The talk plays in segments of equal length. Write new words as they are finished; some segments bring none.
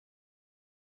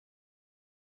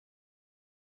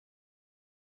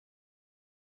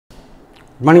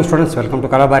Good morning students, welcome to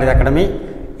Kalabari Academy.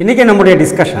 இன்னைக்கு நம்முடைய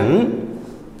discussion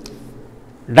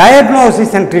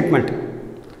diagnosis and treatment.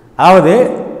 அதாவது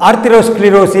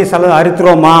ஆர்த்திரோஸ்க்ளிரோசிஸ் அல்லது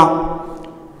அரித்ரோமா,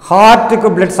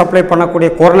 ஹார்ட்டுக்கு பிளட் சப்ளை பண்ணக்கூடிய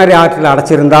கொரோனரி ஆர்டரியில்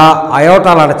அடைச்சிருந்தா,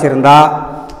 அயோட்டால் அடைச்சிருந்தா,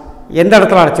 எந்த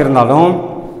இடத்துல அடைச்சிருந்தாலும்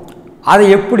அதை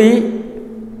எப்படி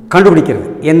கண்டுபிடிக்கிறது,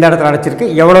 எந்த இடத்துல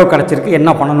அடைச்சிருக்கு, எவ்வளோ கிடச்சிருக்கு,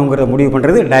 என்ன பண்ணணுங்கிறத முடிவு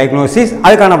பண்ணுறது டயக்னோசிஸ்.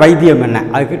 அதுக்கான வைத்தியம் என்ன,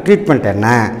 அதுக்கு ட்ரீட்மெண்ட் என்ன,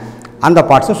 அந்த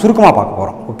பார்ட்ஸை சுருக்கமாக பார்க்க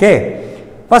போகிறோம். ஓகே,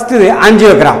 ஃபஸ்ட்டு இது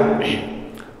ஆஞ்சியோகிராம்.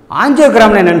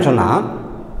 ஆஞ்சியோகிராம்னு என்னென்னு சொன்னால்,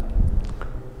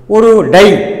 ஒரு டை,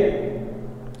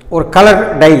 ஒரு கலர்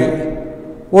டை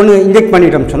ஒன்று இன்ஜெக்ட்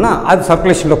பண்ணிட்டோம்னு சொன்னால் அது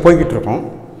சர்க்குலேஷனில் போய்கிட்டு இருக்கும்.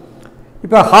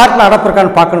 இப்போ ஹார்ட்டில் அடப்பு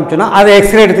இருக்கான்னு பார்க்கணும்னு சொன்னால் அதை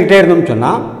எக்ஸ்ரே எடுத்துக்கிட்டே இருந்தோம்னு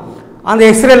சொன்னால் அந்த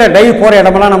எக்ஸ்ரேல டை போகிற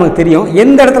இடமெல்லாம் நமக்கு தெரியும்.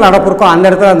 எந்த இடத்துல அடப்பு இருக்கோ அந்த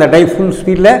இடத்துல அந்த டை ஃபுல்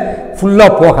ஸ்பீடில்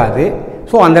ஃபுல்லாக போகாது.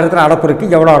 ஸோ அந்த இடத்துல அடப்பு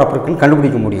இருக்குது, எவ்வளோ அடப்பு இருக்குன்னு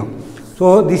கண்டுபிடிக்க முடியும். So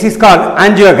this is called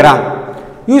angiogram.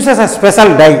 Uses a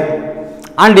special tie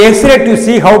and X-ray to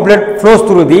see how blood flows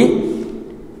through the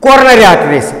coronary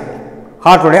arteries,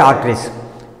 heart arteries,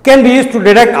 can be used to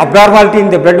detect abnormality in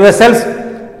the blood vessels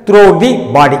throughout the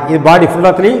body. This body full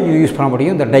of use பண்ண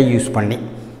முடியும் இந்த tie use பண்ணி.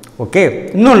 Okay,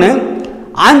 இன்னொன்று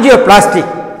angioplasty.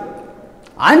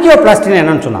 ஆஞ்சியோபிளாஸ்டின்னு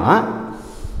என்னன்னு சொன்னால்,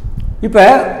 இப்போ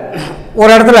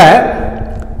ஒரு இடத்துல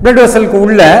பிளட் வெசலுக்கு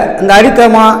உள்ள இந்த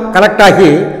அரித்தமா கலெக்ட்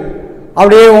ஆகி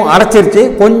அப்படியே அடைச்சிருச்சு,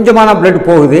 கொஞ்சமான பிளட்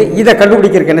போகுது. இதை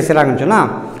கண்டுபிடிக்கிறதுக்கு என்ன செய்கிறாங்கன்னு சொன்னால்,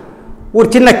 ஒரு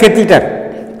சின்ன கெத்திட்டர்,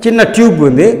 சின்ன டியூப்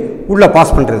வந்து உள்ளே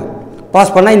பாஸ் பண்ணுறது.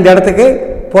 பாஸ் பண்ணால் இந்த இடத்துக்கு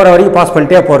போகிற வரைக்கும் பாஸ்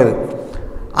பண்ணிட்டே போகிறது.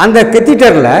 அந்த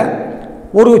கெத்திட்டரில்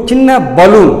ஒரு சின்ன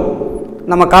பலூன்,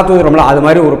 நம்ம காற்று ஊதுறோம்ல அது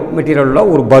மாதிரி ஒரு மெட்டீரியலில்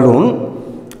ஒரு பலூன்,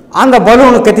 அந்த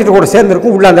பலூன் கெத்திட்டர் கூட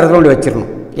சேர்ந்துருக்கும். உள்ளே அந்த இடத்துல கொண்டு வச்சிடணும்.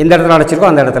 எந்த இடத்துல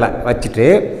அடைச்சிருக்கோ அந்த இடத்துல வச்சுட்டு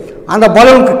அந்த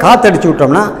பலூனுக்கு காற்று அடித்து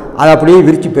விட்டோம்னா அதை அப்படியே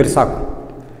விரித்து பெருசாக்கும்.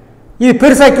 இது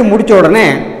பெருசாக்கி முடித்த உடனே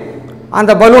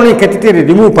அந்த பலூனை கத்திட்டு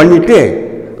ரிமூவ் பண்ணிவிட்டு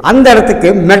அந்த இடத்துக்கு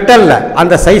மெட்டலில்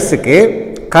அந்த சைஸுக்கு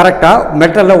கரெக்டாக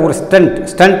மெட்டலில் ஒரு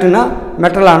ஸ்டண்ட்னா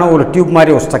மெட்டலான ஒரு டியூப்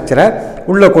மாதிரி ஒரு ஸ்ட்ரக்சரை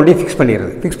உள்ளே கொண்டு ஃபிக்ஸ்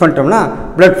பண்ணிடுறது. ஃபிக்ஸ் பண்ணிட்டோம்னா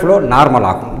பிளட் ஃப்ளோ நார்மல்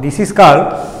ஆகும். This is call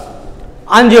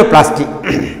angioplasty.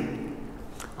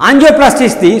 Angioplasty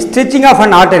is the stretching of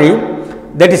an artery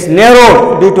that is நேரோட்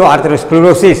due to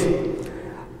ஆர்த்தரோஸ்க்ளரோசிஸ்.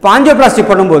 இப்போ ஆஞ்சியோபிளாஸ்டி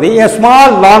பண்ணும்போது a small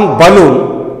long balloon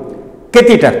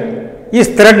catheter is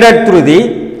threaded through the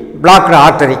blocked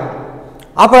artery.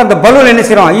 அப்புறம் அந்த balloon என்ன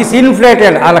செய்கிறோம், is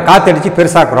inflated, அதில் காற்றடிச்சு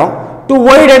பெருசாக்குறோம் to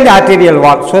widen the arterial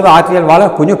wall. So the arterial வாலை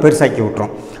கொஞ்சம் பெருசாக்கி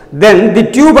விட்டுரும். தென் தி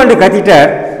tube and catheter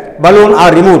balloon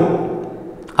R remove,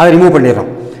 அதை ரிமூவ் பண்ணிடுறோம்.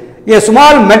 ஏ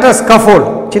ஸ்மால் மெட்டல் ஸ்கஃபோல்ட்,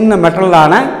 சின்ன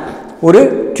மெட்டலான ஒரு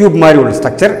டியூப் மாதிரி ஒரு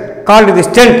structure called the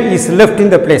stent is left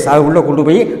in the place. அது உள்ளே கொண்டு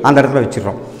போய் அந்த இடத்துல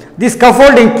வச்சிடறோம். தி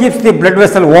scaffolding keeps the blood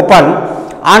vessel open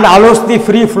and allows the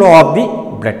free flow of the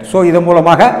blood. So இதன்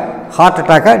மூலமாக ஹார்ட்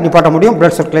அட்டாக்கை நிப்பாட்ட முடியும்,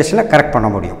 பிளட் சர்க்குலேஷனை கரெக்ட் பண்ண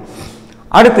முடியும்.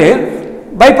 அடுத்து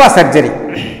பைபாஸ் சர்ஜரி.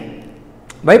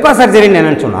 பைபாஸ் சர்ஜரின்னு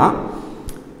என்னென்னு சொன்னால்,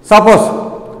 சப்போஸ்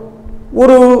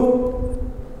ஒரு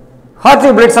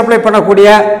ஹார்ட்டுக்கு பிளட் சப்ளை பண்ணக்கூடிய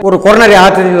ஒரு கொரோனரி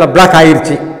ஆர்டரியில் பிளாக்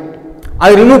ஆகிருச்சு,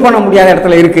 அது ரிமூவ் பண்ண முடியாத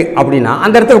இடத்துல இருக்குது அப்படின்னா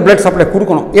அந்த இடத்துக்கு பிளட் சப்ளை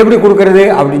கொடுக்கணும். எப்படி கொடுக்கறது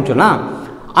அப்படின்னு சொன்னால்,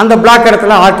 அந்த பிளாக்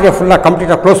இடத்துல ஆர்டரியை ஃபுல்லாக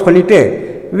கம்ப்ளீட்டாக க்ளோஸ் பண்ணிவிட்டு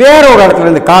வேறு ஒரு இடத்துல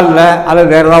இருந்து காலில் அல்லது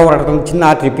வேறு ஏதாவது ஒரு இடத்துல சின்ன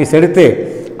ஆர்டரி பீஸ் எடுத்து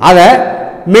அதை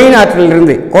மெயின்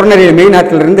ஆர்டரியிலிருந்து, கொரோனரி மெயின்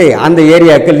ஆர்டரியிலிருந்து அந்த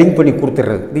ஏரியாவுக்கு லிங்க் பண்ணி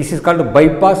கொடுத்துடுறது. This is called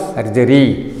bypass surgery.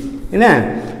 என்ன,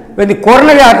 when the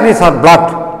coronary arteries are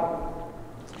blocked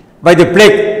by the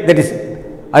plaque, that is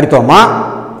arithoma,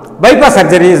 bypass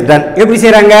surgery is done. எப்படி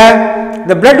செய்கிறாங்க,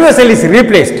 the blood vessel is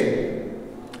replaced.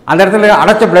 அந்த இடத்துல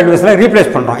அடைச்ச பிளட் வெசலை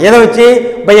ரீப்ளேஸ் பண்ணுறோம். எதை வச்சு,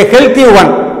 பை எ ஹெல்த்தி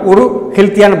ஒன், ஒரு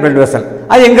ஹெல்த்தியான பிளட் வெசல்.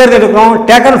 அது எங்கேருந்து எடுக்கிறோம்,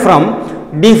 taken from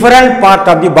different part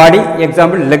of the body.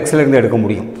 Example லெக்ஸ்லேருந்து எடுக்க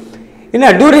முடியும். ஏன்னா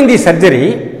டூரிங் தி சர்ஜரி,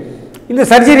 இந்த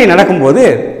சர்ஜரி நடக்கும்போது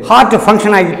ஹார்ட்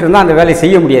ஃபங்க்ஷன் ஆகிட்டு இருந்தால் அந்த வேலையை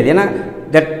செய்ய முடியாது. ஏன்னா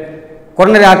that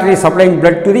coronary artery supplying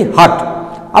blood to the heart.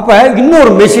 அப்போ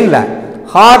இன்னொரு மெஷினில்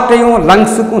ஹார்ட்டையும்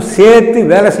லங்ஸுக்கும் சேர்த்து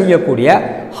வேலை செய்யக்கூடிய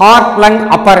ஹார்ட் லங்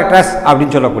அப்பரேட்டஸ்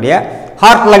அப்படின்னு சொல்லக்கூடிய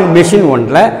ஹார்ட் லங் மெஷின்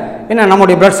ஒன்றில் ஏன்னா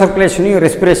நம்முடைய பிளட் சர்க்குலேஷனையும்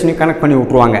ரெஸ்பிரேஷனையும் கனெக்ட் பண்ணி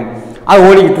விட்ருவாங்க. அது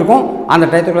ஓடிக்கிட்டு இருக்கும். அந்த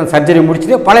டயத்துக்குள்ள சர்ஜரி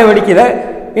முடிச்சுட்டு பழைய வடிக்கிற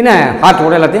என்ன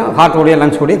ஹார்ட்டோட எல்லாத்தையும் ஹார்ட்டோடைய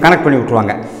லங்ஸோடையும் கனெக்ட் பண்ணி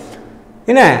விட்ருவாங்க.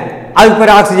 என்ன அதுக்கு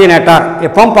பேர் oxygenator,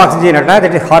 pump oxygenator,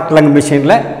 that is heart lung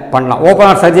மிஷினில் பண்ணலாம். ஓப்பன்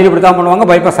ஹார்ட் சர்ஜரி இப்படி தான் பண்ணுவாங்க,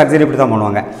 பைபாஸ் சர்ஜரி இப்படி தான்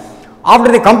பண்ணுவாங்க.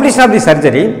 After the completion of the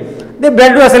surgery, the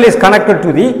blood vessel is connected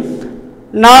to the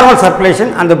normal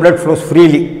circulation and the blood flows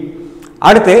freely.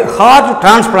 அடுத்து heart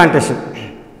transplantation.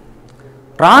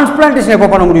 Transplantation எப்போ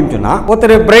பண்ண முடியும்னு சொன்னால்,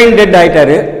 ஒருத்தர் பிரெயின் டெட்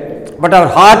ஆகிட்டார், but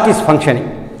our heart is functioning,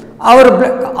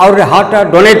 அவருடைய ஹார்ட்டை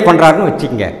டொனேட் பண்ணுறாருன்னு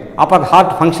வச்சுக்கோங்க. அப்போ அது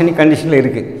ஹார்ட் ஃபங்க்ஷனிங் கண்டிஷனில்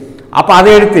இருக்குது. அப்போ அதை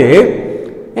எடுத்து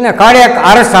என்ன கார்டியாக்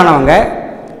அரெஸ்ட் ஆனவங்க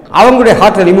அவங்களுடைய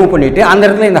ஹார்ட்டை ரிமூவ் பண்ணிவிட்டு அந்த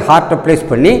இடத்துல இந்த ஹார்ட்டை ப்ளேஸ்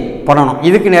பண்ணி பண்ணணும்.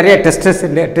 இதுக்கு நிறைய டெஸ்ட்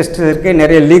இருக்குது,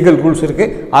 நிறைய லீகல் ரூல்ஸ்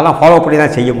இருக்குது, அதெல்லாம் ஃபாலோ பண்ணி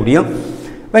தான் செய்ய முடியும்.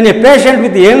 when a patient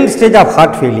with end stage of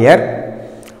heart failure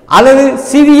அல்லது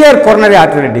சிவியர் coronary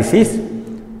artery disease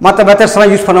மற்ற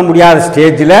மெத்தட்ஸ்லாம் யூஸ் பண்ண முடியாத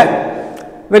ஸ்டேஜில்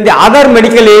when the other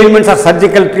medical ailments or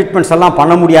surgical treatments எல்லாம்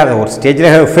பண்ண முடியாத ஒரு ஸ்டேஜில்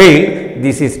have failed,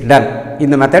 this is done.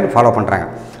 இந்த மெத்தட் ஃபாலோ பண்ணுறாங்க.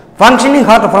 functioning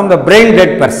heart from the brain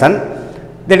dead person,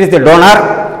 that is the donor,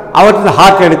 அவருக்கு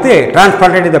ஹார்ட் எடுத்து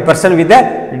transplanted the person with the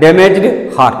damaged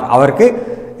heart, அவருக்கு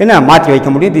என்ன மாற்றி வைக்க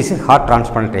முடியும். this is heart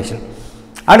transplantation.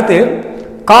 அடுத்து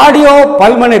கார்டியோ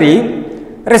பல்மனரி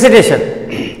ரெசிடேஷன்.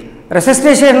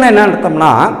 ரெசிஸ்டேஷன் என்ன அர்த்தம்னா,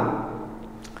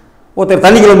 ஒருத்தர்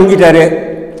தண்ணிக்குள்ள முங்கிட்டாரு,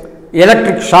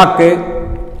 எலக்ட்ரிக் ஷாக்கு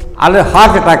அல்லது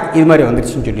ஹார்ட் அட்டாக் இது மாதிரி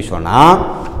வந்துருச்சுன்னு சொல்லி சொன்னால்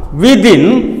வித்தின்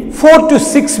 4 to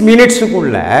 6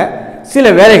 மினிட்ஸுக்குள்ள சில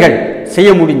வேலைகள்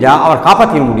செய்ய முடிஞ்சால் அவர்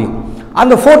காப்பாற்றிக்க முடியும்.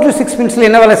 அந்த 4 to 6 மினிட்ஸில்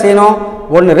என்ன வேலை செய்யணும்?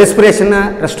 ஒன்று ரெஸ்பிரேஷனை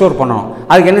ரெஸ்டோர் பண்ணணும்.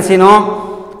 அதுக்கு என்ன செய்யணும்?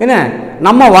 என்ன,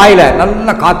 நம்ம வாயில்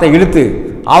நல்ல காற்றை இழுத்து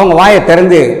அவங்க வாயை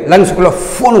திறந்து லங்ஸுக்குள்ளே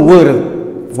ஃபோன் ஊதுறது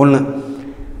ஒன்று.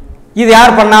 இது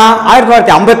யார் பண்ணால்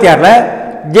 1956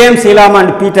 ஜேம்ஸ் இலாமா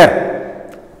அண்ட் பீட்டர்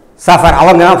சஃபர்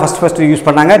அவங்க தான் ஃபஸ்ட்டு யூஸ்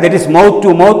பண்ணாங்க. தட் இஸ் மவுத்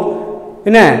டு மவுத்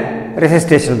என்ன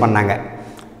ரெசிஸ்டேஷன் பண்ணாங்க.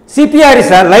 CPR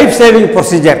is a life saving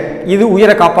procedure. இது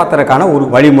உயிரை காப்பாற்றுறதுக்கான ஒரு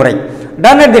வழிமுறை.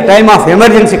 Ton at the time of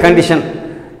emergency condition.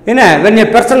 என்ன, when A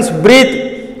persons breath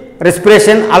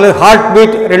respiration அல்லது ஹார்ட்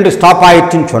பீட் ரெண்டு ஸ்டாப்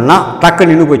ஆகிடுச்சுன்னு சொன்னால், டக்கு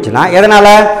நின்று போச்சுன்னா,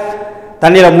 எதனால்?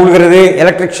 தண்ணியில் மூழ்கிறது,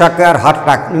 electric shock R heart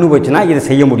attack நின்று போச்சுன்னா இதை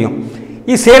செய்ய முடியும்.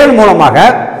 இது செய்கிறது மூலமாக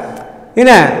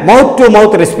என்ன மவுத் டு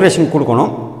மவுத் ரெஸ்பிரேஷன்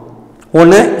கொடுக்கணும்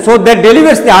ஒன்று. So that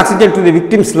delivers the oxygen to the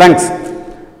victims lungs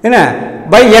என்ன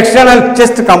பை எக்ஸ்டர்னல்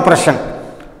செஸ்ட் கம்ப்ரெஷன்.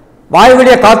 வாயு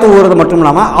வழியாக காற்று ஊறுறது மட்டும்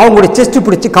இல்லாமல் அவங்களுடைய செஸ்ட்டு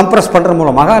பிடிச்சி கம்ப்ரெஸ் பண்ணுறது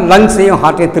மூலமாக லங்ஸையும்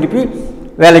ஹார்ட்டையும் திருப்பி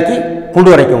வேலைக்கு கொண்டு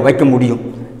வைக்க முடியும்.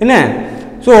 என்ன,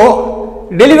 so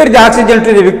delivery the oxygen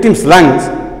to the victims lungs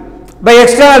by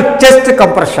external chest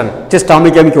compression, chest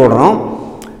அமைக்க விடணும்,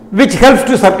 which helps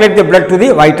to circulate the blood to the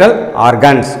vital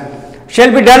organs.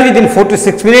 Shall be done within 4 to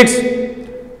 6 minutes.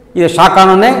 இது ஷாக்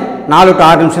ஆனோடனே 4 to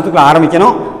 6 நிமிஷத்துக்குள்ள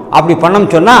ஆரம்பிக்கணும். அப்படி பண்ணோம்னு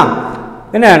சொன்னால்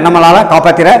என்ன நம்மளால்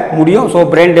காப்பாற்றிட முடியும். ஸோ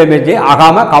பிரெயின் டேமேஜ்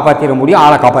ஆகாமல் காப்பாற்றிட முடியும்,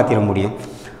 ஆளை காப்பாற்றிட முடியும்.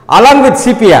 அலாங் வித்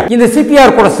சிபிஆர், இந்த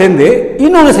சிபிஆர் கூட சேர்ந்து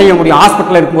இன்னொன்று செய்ய முடியும்.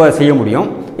 ஹாஸ்பிட்டலில் இருக்கும்போது செய்ய முடியும்.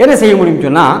 என்ன செய்ய முடியும்னு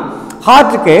சொன்னால்,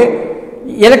 ஹார்ட்டுக்கு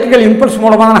எலக்ட்ரிக்கல் இம்பல்ஸ்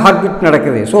மூலமாக ஹார்ட் பீட்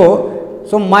நடக்குது.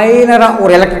 ஸோ மைனராக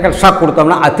ஒரு எலக்ட்ரிக்கல் ஷாக்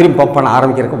கொடுத்தோம்னா அது திரும்பி பம்ப் பண்ண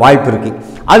ஆரம்பிக்கிறதுக்கு வாய்ப்பு இருக்குது.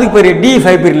 அதுக்கு பேர்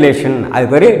டிஃபைப்ரிலேஷன். அது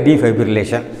பேர்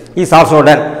டிஃபைப்ரிலேஷன். Is also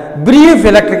done. Brief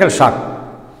electrical shock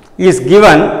is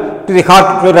given to the hard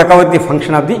to recover the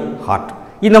function of the heart.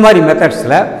 இந்த மாதிரி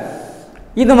மெத்தட்ஸில்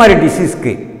இந்த மாதிரி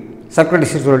டிசீஸ்க்கு,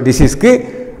 சர்க்குலர் டிசீஸ்க்கு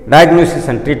டயக்னோசிஸ்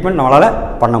அண்ட் ட்ரீட்மெண்ட் நம்மளால்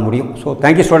பண்ண முடியும். So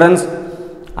thank you students.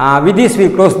 With this we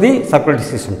close the circular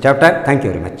disease chapter. Thank you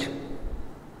very much.